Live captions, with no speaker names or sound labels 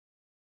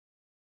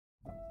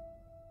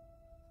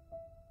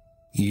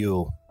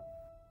you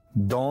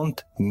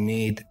don't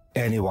need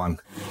anyone.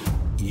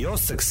 Your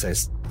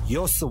success,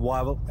 your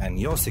survival, and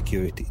your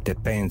security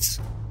depends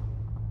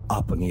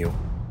upon you.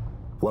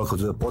 Welcome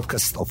to the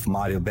podcast of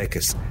Mario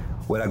Beckes,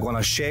 where I'm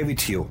gonna share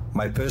with you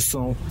my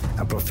personal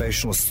and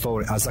professional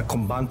story as a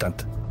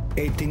combatant.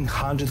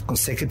 1,800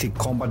 consecutive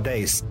combat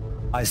days.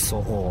 I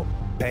saw all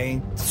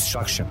pain,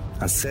 destruction,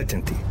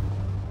 uncertainty.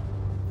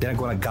 Then I'm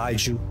gonna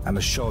guide you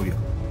and show you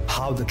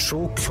how the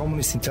true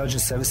communist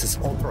intelligence services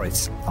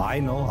operates. I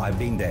know, I've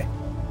been there.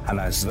 And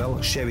as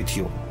well share with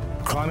you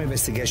crime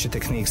investigation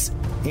techniques,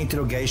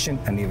 interrogation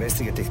and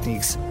investigate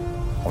techniques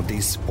on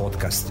this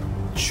podcast.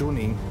 Tune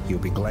in, you'll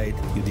be glad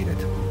you did it.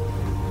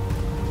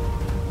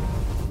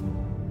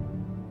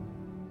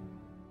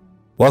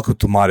 Welcome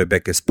to Mario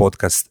Beckes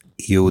podcast,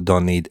 You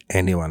Don't Need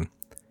Anyone.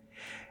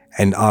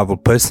 And I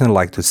would personally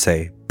like to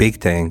say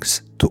big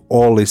thanks to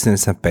all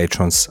listeners and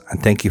patrons,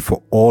 and thank you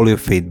for all your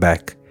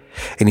feedback.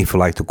 And if you'd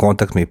like to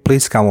contact me,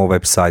 please come on our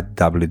website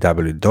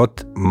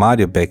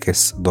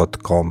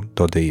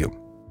www.mariobeckes.com.au.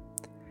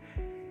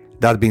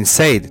 That being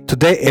said,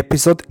 today's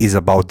episode is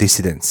about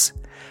dissidents,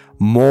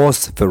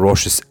 most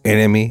ferocious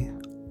enemy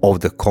of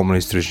the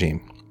communist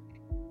regime.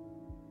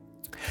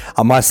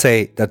 I must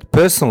say that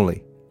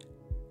personally,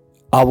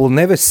 I will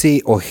never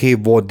see or hear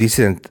word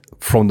dissident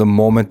from the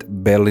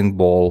moment Berlin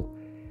Wall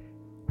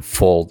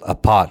fall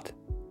apart.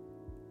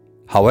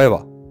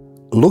 However,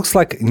 looks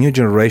like a new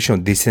generation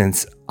of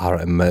dissidents are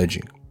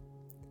emerging.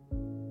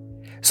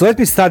 So let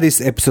me start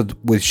this episode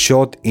with a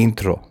short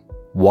intro.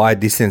 Why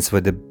dissidents were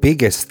the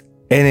biggest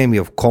enemy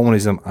of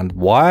communism and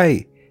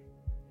why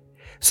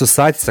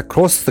societies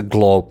across the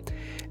globe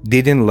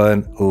didn't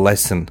learn a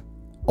lesson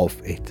of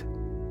it.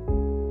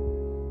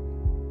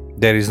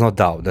 There is no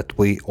doubt that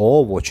we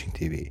all watching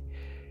TV,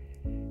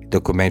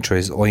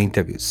 documentaries or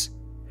interviews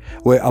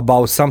where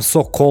about some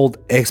so-called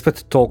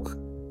expert talk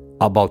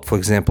about, for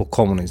example,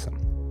 communism.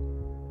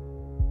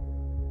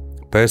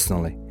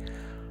 Personally,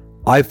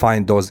 I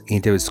find those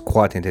interviews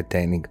quite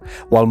entertaining,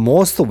 while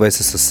most of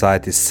Western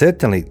society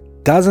certainly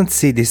doesn't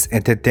see this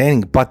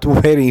entertaining but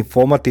very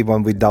informative,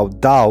 and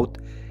without doubt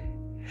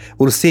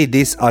will see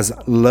this as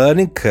a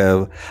learning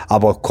curve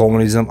about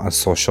communism and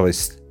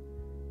socialist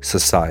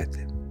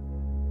society.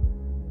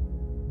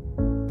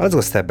 But let's go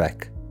a step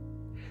back.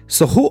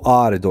 So who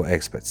are those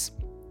experts?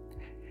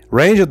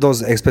 Range of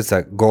those experts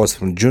goes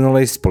from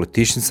journalists,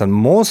 politicians, and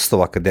most of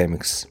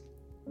academics.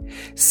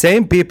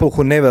 Same people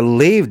who never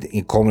lived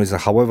in communism,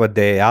 however,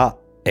 they are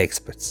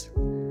experts.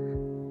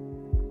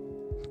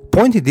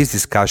 Point in this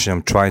discussion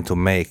I'm trying to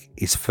make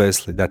is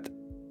firstly that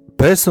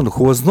person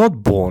who was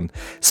not born,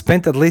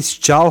 spent at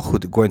least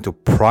childhood going to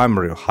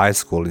primary or high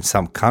school in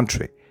some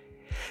country,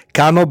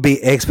 cannot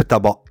be expert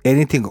about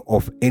anything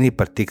of any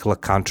particular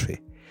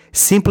country.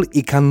 Simply,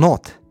 he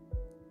cannot.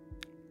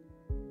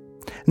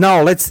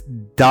 Now let's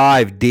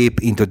dive deep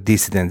into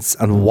dissidents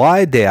and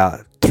why they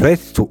are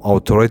threats to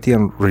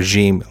authoritarian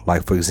regime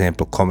like, for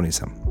example,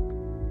 communism.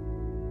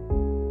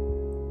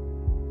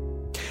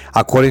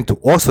 According to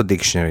Oxford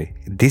Dictionary,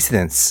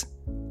 dissidents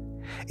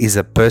is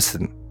a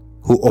person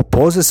who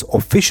opposes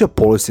official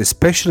policy,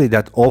 especially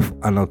that of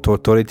an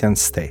authoritarian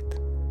state.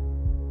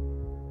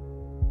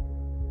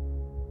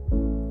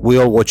 We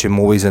all watch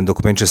movies and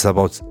documentaries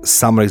about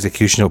summary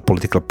execution of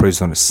political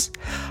prisoners,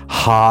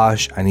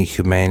 harsh and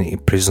inhumane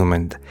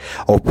imprisonment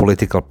of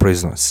political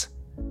prisoners.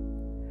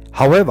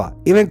 However,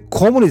 even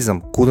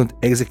communism couldn't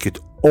execute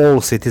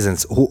all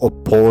citizens who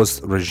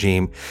opposed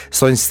regime,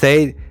 so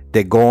instead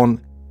they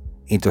gone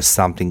into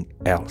something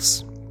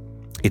else.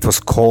 It was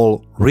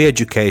called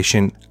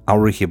re-education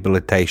and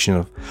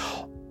rehabilitation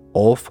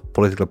of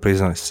political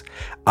prisoners.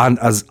 And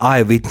as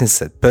I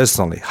witnessed it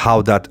personally,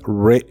 how that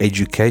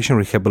re-education,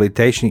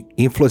 rehabilitation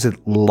influenced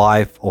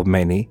life of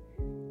many,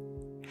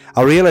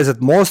 I realized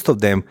that most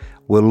of them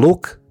will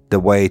look the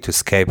way to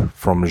escape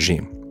from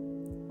regime.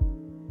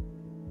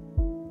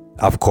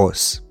 Of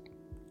course,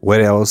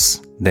 where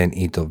else than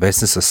into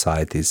Western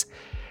societies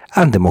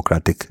and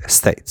democratic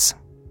states.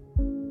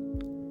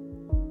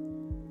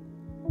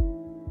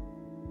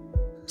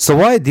 So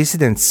why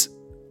dissidents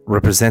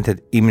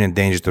represented imminent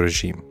danger to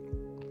regime?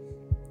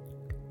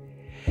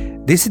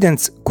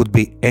 Dissidents could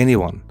be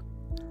anyone,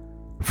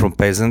 from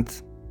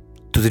peasant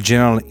to the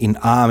general in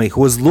army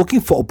who was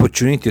looking for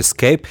opportunity to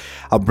escape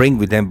or bring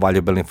with them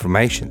valuable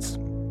information.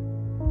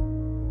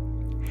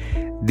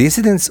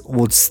 Dissidents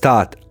would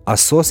start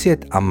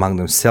associate among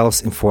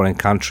themselves in foreign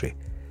country.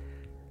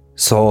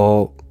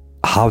 So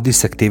how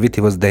this activity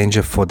was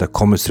danger for the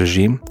communist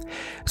regime?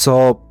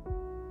 So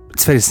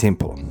it's very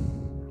simple.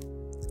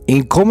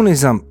 In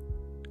communism,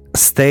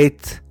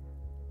 state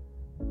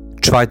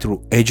tried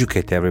to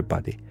educate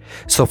everybody.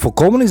 So for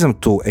communism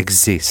to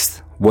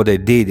exist, what they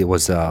did,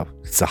 it's a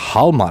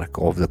hallmark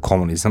of the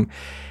communism,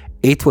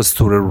 it was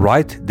to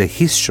rewrite the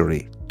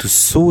history to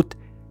suit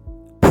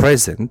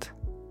present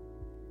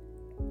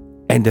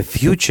and the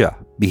future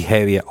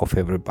behavior of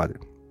everybody.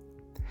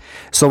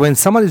 So when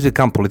somebody's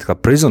become political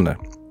prisoner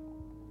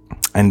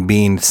and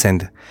being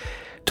sent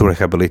to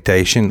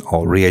rehabilitation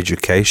or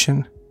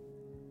re-education,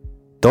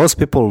 those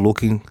people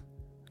looking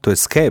to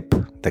escape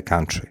the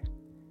country.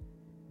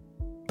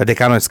 But they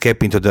cannot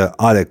escape into the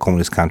other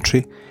communist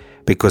country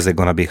because they're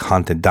going to be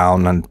hunted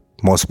down, and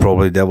most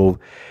probably they will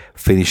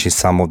finish in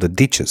some of the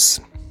ditches.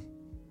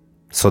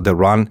 So they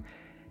run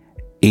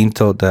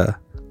into the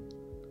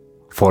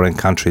foreign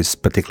countries,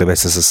 particularly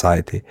Western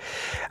society.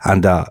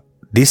 And the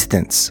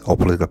dissidents or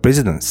political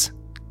prisoners,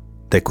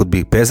 they could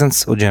be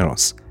peasants or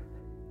generals.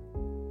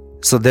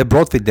 So they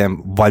brought with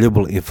them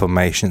valuable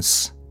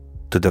informations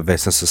to the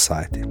Western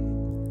society.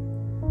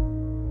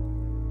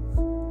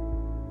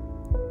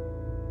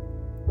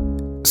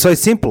 So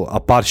it's simple.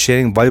 Apart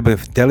sharing valuable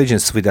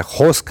intelligence with the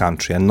host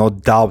country, and no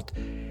doubt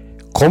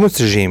communist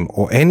regime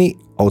or any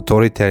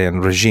authoritarian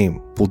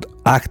regime would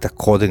act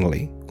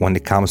accordingly when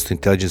it comes to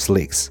intelligence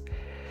leaks.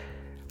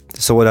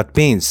 So what that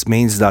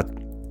means that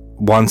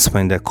once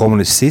when the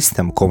communist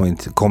system,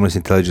 communist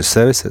intelligence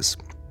services,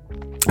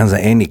 as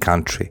any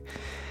country,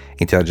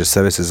 intelligence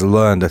services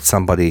learn that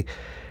somebody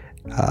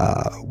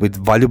with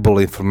valuable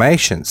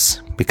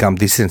informations become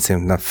dissidents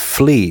and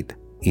fleed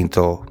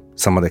into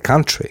some other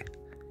country,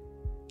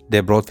 they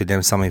brought with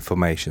them some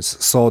information.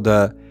 So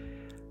the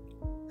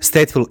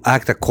state will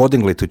act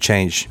accordingly to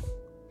change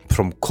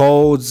from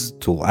codes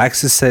to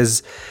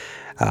accesses,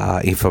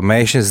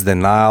 informations,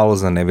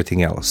 denials, and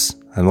everything else.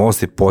 And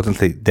most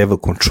importantly, they will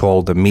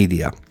control the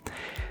media.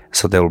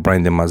 So they will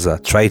brand them as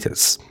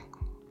traitors.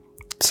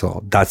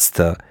 So that's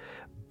the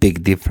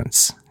big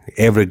difference.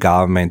 Every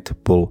government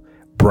will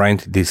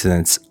brand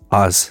dissidents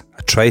as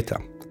a traitor.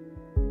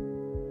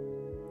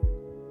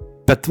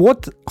 But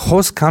what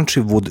host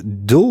country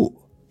would do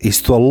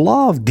is to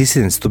allow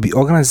dissidents to be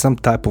organized in some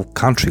type of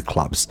country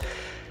clubs.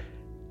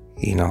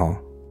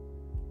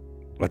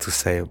 Let's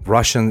say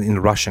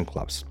Russian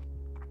clubs.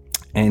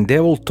 And they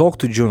will talk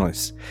to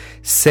journalists.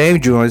 Same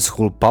journalists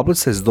who will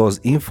publicize those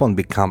info and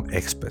become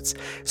experts.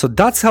 So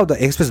that's how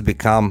the experts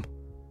become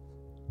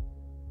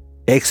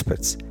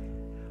experts.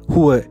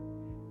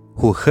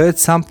 Who heard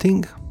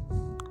something,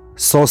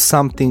 saw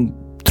something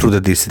through the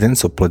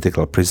dissidents or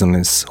political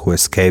prisoners who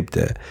escaped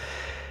the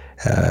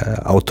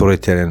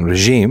authoritarian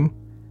regime,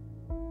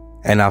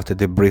 and after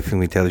the briefing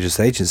with intelligence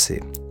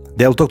agency,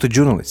 they'll talk to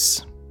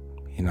journalists.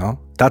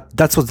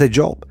 That's what's their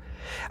job.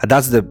 And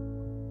that's the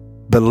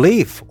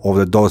belief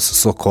of those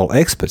so-called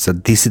experts,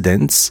 that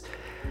dissidents,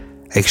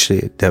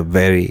 actually, they're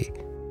very,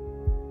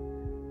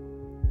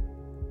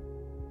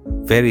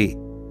 very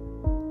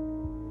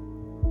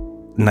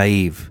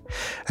naive,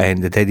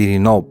 and they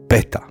didn't know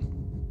better.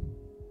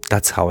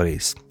 That's how it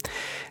is.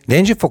 The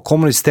danger for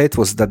communist state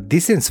was that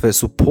dissidents were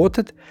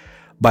supported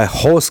by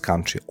host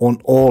country on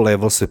all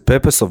levels with the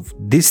purpose of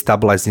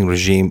destabilizing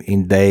regime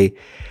in their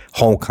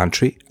home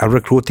country and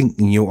recruiting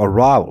new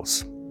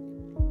arrivals.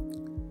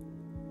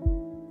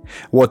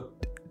 What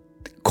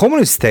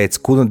communist states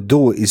couldn't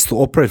do is to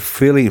operate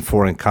freely in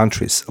foreign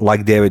countries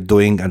like they were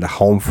doing at the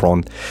home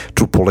front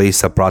through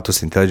police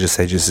apparatus, intelligence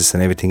agencies,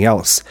 and everything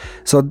else.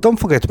 So don't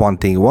forget one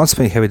thing: once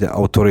we have the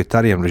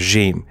authoritarian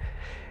regime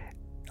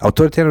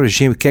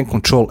can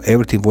control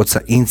everything what's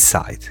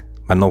inside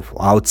and not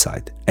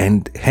outside.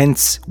 And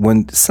hence,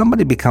 when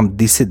somebody becomes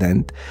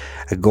dissident,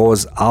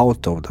 goes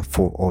out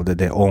of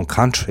their own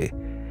country,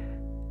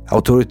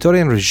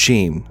 authoritarian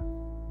regime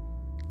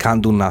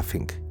can't do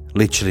nothing,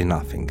 literally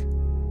nothing.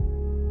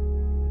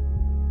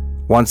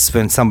 Once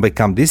when somebody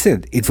becomes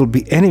dissident, it will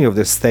be enemy of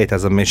the state,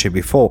 as I mentioned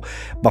before.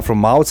 But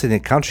from outside the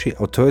country,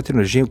 authoritarian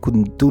regime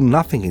couldn't do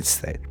nothing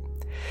instead.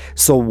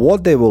 So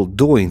what they will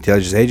do,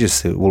 intelligence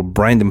agency will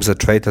brand them as a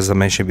traitor, as I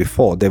mentioned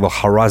before. They will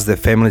harass their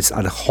families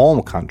at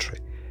home country,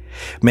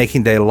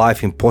 making their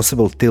life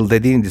impossible till they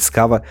didn't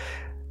discover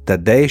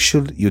that they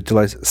should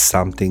utilize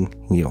something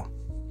new.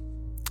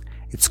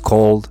 It's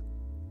called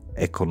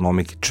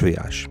economic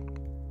triage.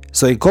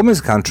 So in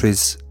communist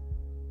countries,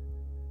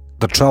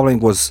 the traveling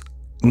was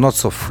not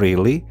so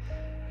freely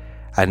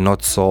and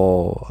not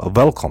so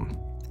welcome.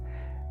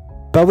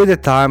 But with the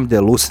time, they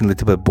loosened a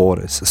little bit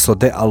borders. So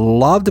they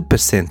allowed the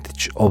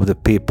percentage of the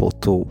people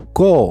to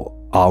go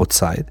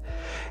outside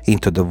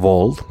into the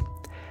world.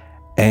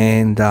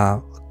 And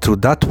through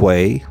that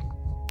way,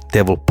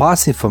 they will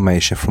pass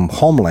information from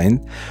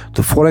homeland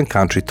to foreign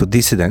country to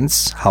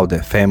dissidents, how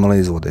their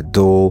families, what they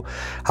do,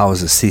 how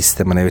is the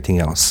system and everything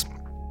else.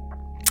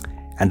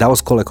 And that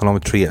was called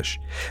economic triage,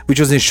 which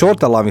was in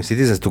short allowing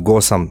citizens to go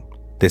some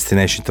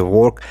destination to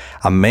work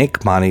and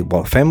make money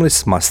while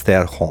families must stay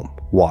at home.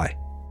 Why?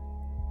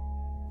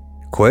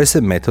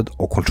 Coercive method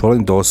of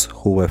controlling those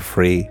who were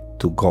free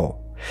to go.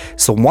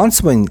 So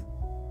once when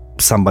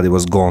somebody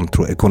was gone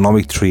through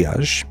economic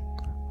triage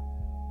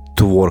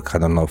to work,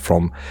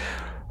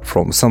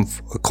 from some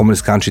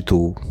communist country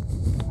to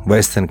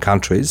Western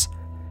countries,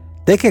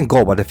 they can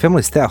go, but the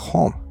family stay at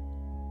home.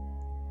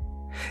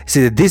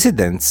 See, the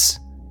dissidents,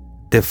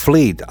 they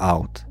fled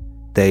out.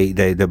 They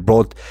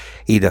brought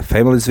either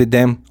families with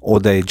them, or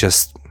they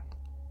just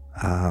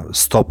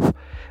stopped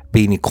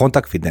being in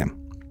contact with them.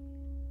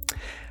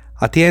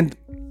 At the end,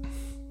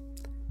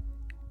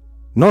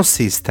 no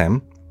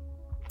system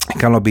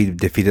cannot be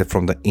defeated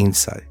from the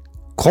inside.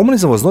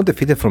 Communism was not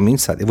defeated from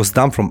inside, it was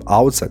done from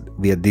outside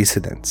via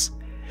dissidents.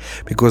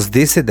 Because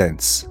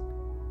dissidents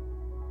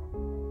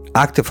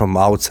acted from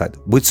outside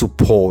with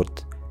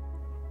support,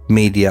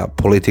 media,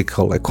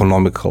 political,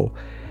 economical,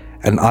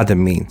 and other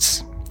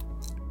means.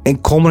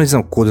 And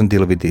communism couldn't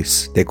deal with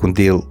this. They could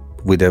deal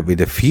with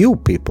a few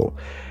people,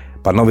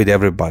 but not with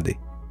everybody.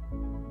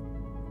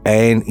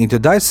 And in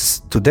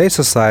today's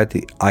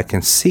society, I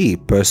can see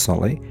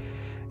personally,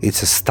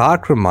 it's a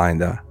stark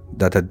reminder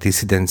that the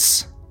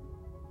dissidents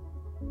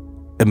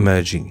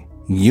emerging,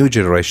 new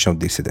generation of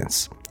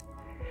dissidents.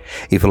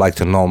 If you'd like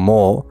to know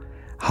more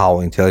how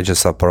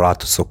intelligence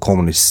apparatus of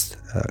communist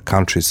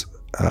countries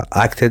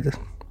acted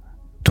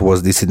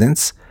towards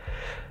dissidents,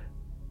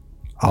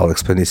 I'll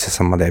explain this in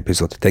some other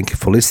episode. Thank you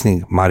for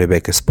listening. Mario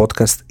Bekes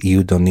podcast.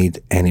 You don't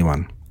need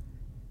anyone.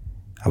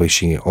 I'm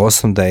wishing you an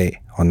awesome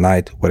day or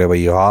night, wherever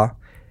you are.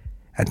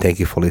 And thank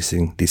you for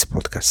listening to this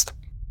podcast.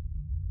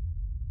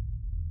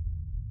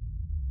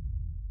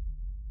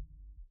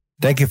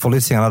 Thank you for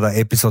listening to another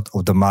episode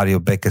of the Mario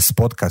Bekes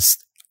podcast.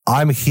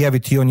 I'm here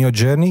with you on your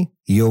journey.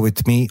 You're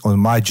with me on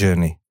my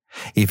journey.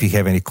 If you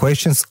have any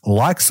questions,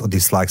 likes or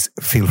dislikes,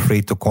 feel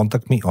free to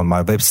contact me on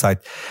my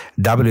website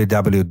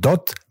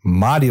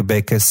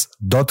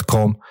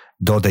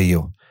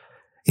www.mariobekes.com.au.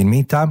 In the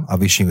meantime, I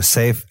wish you a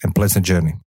safe and pleasant journey.